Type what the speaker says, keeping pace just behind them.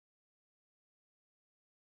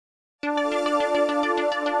I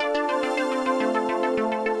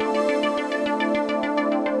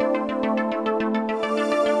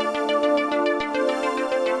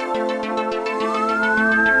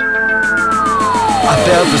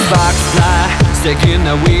felt the sparks fly, sticking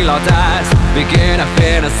the wheel or dies, begin to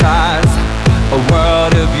fantasize a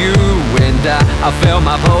world of you and I felt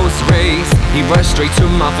my pulse race, he rushed straight to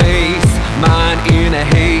my face, mind in a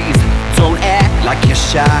haze. Don't act like you're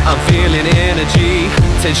shy, I'm feeling energy,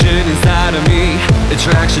 tension inside of me,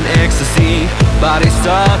 attraction, ecstasy, body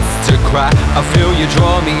starts to cry. I feel you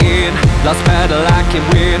draw me in, lost battle I can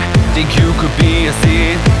win, think you could be a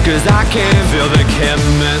sin, cause I can feel the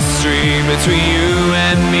chemistry between you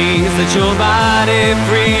and me. Set your body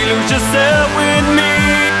free, lose yourself with me.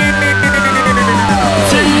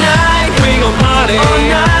 Tonight we gon' party all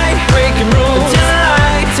night, breaking rules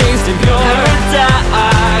tonight, tasting pure paradise.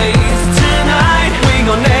 Tonight we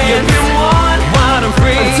gon' dance, if you want, wild and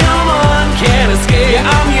free, until one can't escape. Yeah,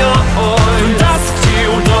 I'm yours, from dusk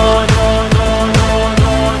till dawn,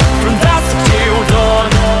 from dusk till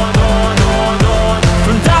dawn,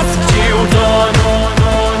 from dusk till dawn,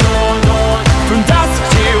 from dusk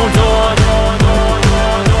till dawn.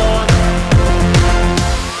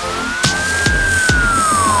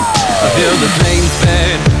 I feel the flames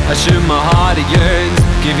burn, I shoot my heart, it yearns,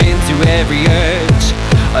 give in to every urge,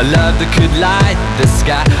 a love that could light the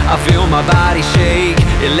sky. I feel my body shake,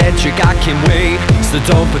 electric, I can't wait, so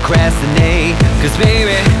don't procrastinate, cause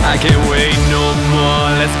baby, I can't wait no more.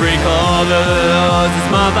 Let's break all the laws, it's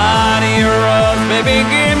my body yours, baby,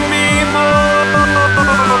 give me more.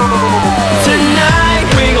 Tonight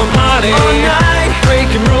we gon' party all night,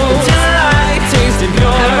 breaking rules tonight, tasting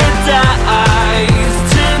pure paradise.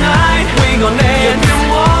 Tonight we gon' dance, if you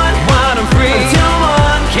want, wild and free, until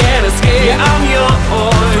one can't escape. Yeah, I'm yours,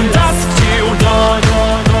 from dusk till dawn,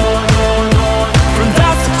 from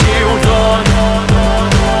dusk till dawn,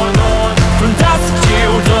 from dusk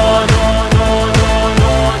till dawn,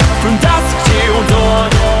 from dusk till dawn.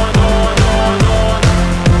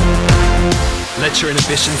 Let your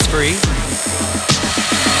inhibitions free.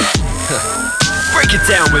 Break it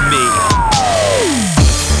down with me.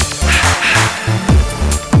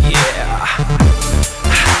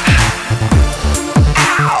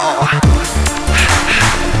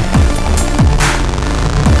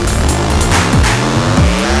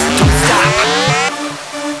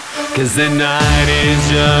 Cause the night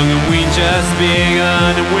is young and we just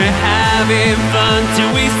begun, and we're having fun till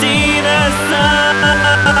we see the sun.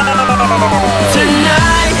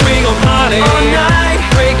 Tonight we gon' party all